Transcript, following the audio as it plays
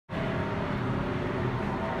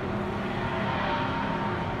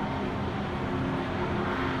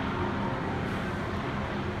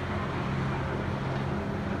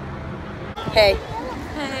Hey.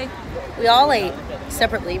 Hey. We all ate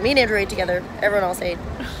separately. Me and Andrew ate together. Everyone else ate.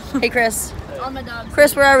 Hey, Chris. All my dogs.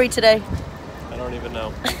 Chris, where are we today? I don't even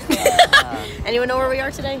know. Anyone know where we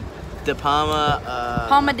are today? De Palma.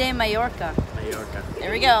 Palma de Mallorca. Mallorca.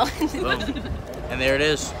 There we go. Boom. And there it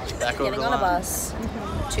is. Back over Getting the on a line. bus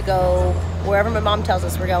to go wherever my mom tells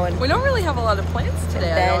us we're going. We don't really have a lot of plans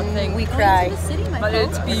today, I don't Then think. we cry. But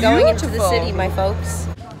it's beautiful. We're going into the city, my folks.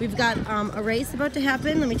 We've got a race about to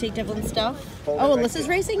happen. Let me take Devlin's stuff. Oh, Alyssa's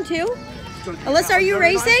racing too? Alyssa, are you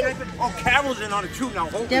racing? Oh, Carol's in on it too now.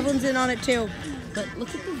 Devlin's in on it too. But look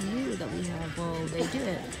at the view that we have while they do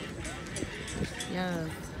it. Yeah.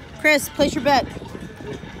 Chris, place your bet.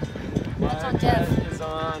 That's on Dev. Is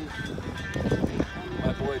on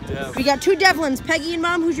my boy Dev. We got two Devlins. Peggy and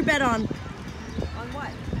Mom, who's your bet on? On what?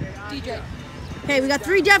 DJ. Okay, we got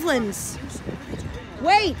three Devlins.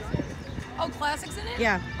 Wait. Oh, Classic's in it?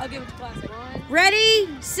 Yeah. I'll give it to Classic. Ready,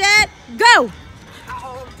 set, go!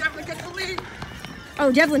 Oh, Devlin gets the lead.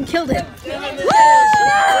 Oh, Devlin killed it.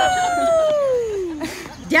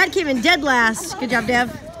 Woo! Dad came in dead last. Good job, Dev.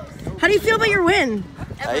 How do you feel about your win?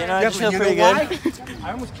 You know, I just feel pretty know good. why?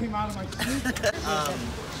 I almost came out of my seat.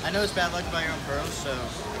 I know it's bad luck to buy your own pearls, so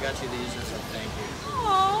I got you these as a thank you.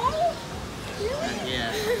 Aww, really?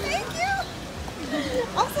 Yeah. Thank you.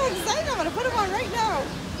 I'm so excited. I'm gonna put them on right now.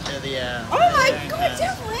 They're the, Oh my God,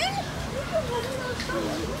 Devlin!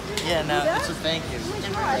 yeah, no, it's a thank you.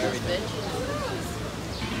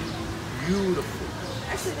 Beautiful.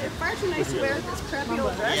 Actually, they're far too nice to wear with this crappy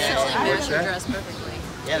old dress. Yeah, so actually, I match would your dress perfectly.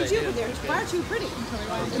 Yeah, they do. They're far too pretty.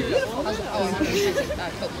 They're beautiful.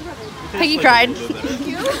 Peggy cried. Thank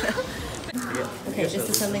you. Okay, this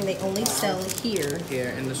is something they only sell here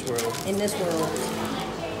Here, in this world. in this world.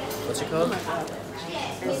 What's it called?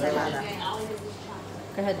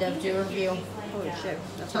 Go ahead, Dev, do a review. Holy shit.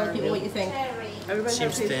 Tell people what you think. Everybody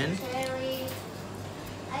Seems thin.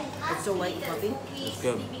 It's so light and fluffy. It's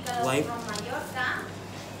good. Light. Good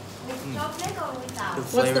What's the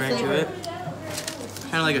flavor into flavor? it.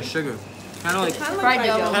 Kind of like a sugar. Kind of like Fried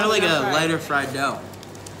dough. kind of like a lighter fried dough.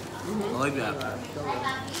 I like that.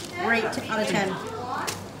 Great out of 10.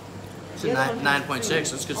 It's a 9.6.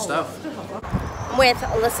 That's good stuff. I'm with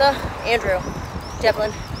Alyssa, Andrew,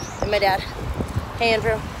 Devlin, and my dad. Hey,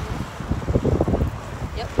 Andrew.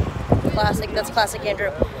 Yep. Classic. That's classic,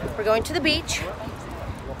 Andrew. We're going to the beach.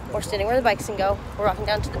 We're standing where the bikes can go. We're walking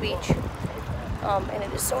down to the beach. And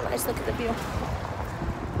it is so nice. Look at the view.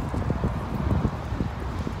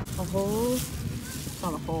 A hole. It's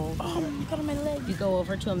not a hole. Oh, you got on my leg. You go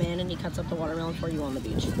over to a man and he cuts up the watermelon for you on the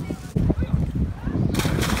beach.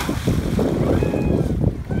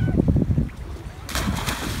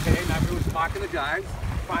 Okay, now everyone's marking the dive.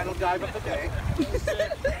 Final dive of the day.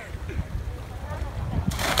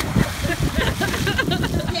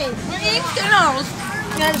 Okay, we're eating Skittles.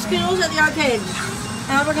 We got Skittles at the arcade.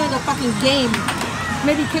 Now we're gonna go fucking game.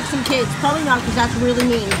 Maybe kick some kids. Probably not, because that's really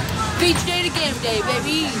mean. Beach day to game day,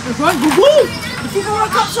 baby. That's right. Woo! The FIFA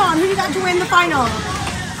World Cup's on. Who do you got to win the final?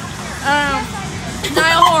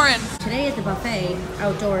 Niall Horan. Today at the buffet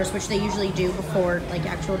outdoors, which they usually do before like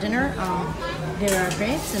actual dinner, there are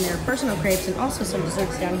crepes and there are personal crepes and also some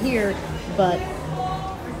desserts down here, but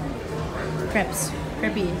crepes.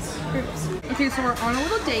 Okay, so we're on a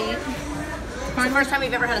little date. It's the first time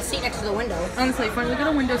we've ever had a seat next to the window. Honestly, finally got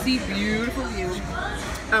a window seat. Beautiful view.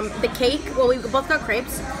 The cake, well, we both got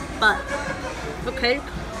crepes, but the cake,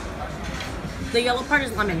 the yellow part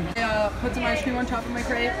is lemon. I put some ice cream on top of my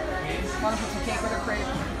crepe. Want to put some cake with our crepe.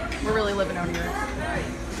 We're really living out here.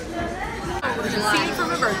 Scene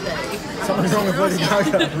from a birthday. Someone's wrong with Lady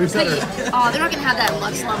Gaga. We've said it. Oh, they're not gonna have that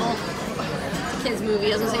Lux level. Kids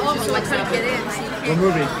movie, I was gonna say, it's just like trying to get in. What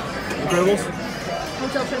movie? Incredibles?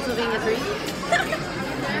 Hotel Transylvania 3.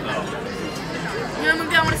 You know,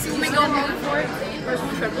 movie I want to see when we go home for it. First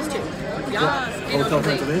one, Incredibles 2. Hotel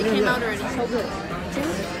Transylvania? Came Yeah. out already. So good.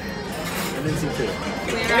 I didn't see two.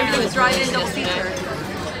 Everything was drive-in double feature.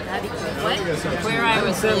 That'd be cool. What? Where I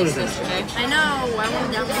was released yesterday. I know. I want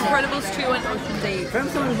to down Incredibles 2 and Ocean's 8. If Adam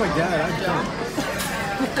Sandler was my dad, I'd come.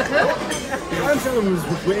 If Adam Sandler was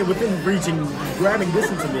within reaching, grabbing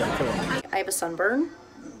distance of me, I'd kill him. I have a sunburn.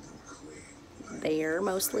 There,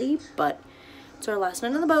 mostly. But it's our last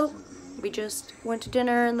night on the boat. We just went to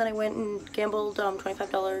dinner, and then I went and gambled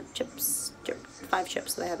 $25 chips. 5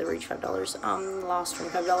 chips that I had that were each $5. Lost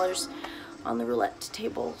 $25 on the roulette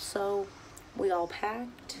table. So we all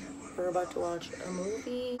packed. We're about to watch a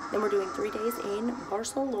movie. Then we're doing 3 days in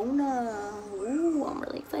Barcelona. Ooh, I'm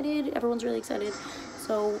really excited. Everyone's really excited.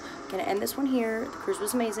 So, gonna end this one here. The cruise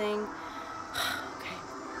was amazing.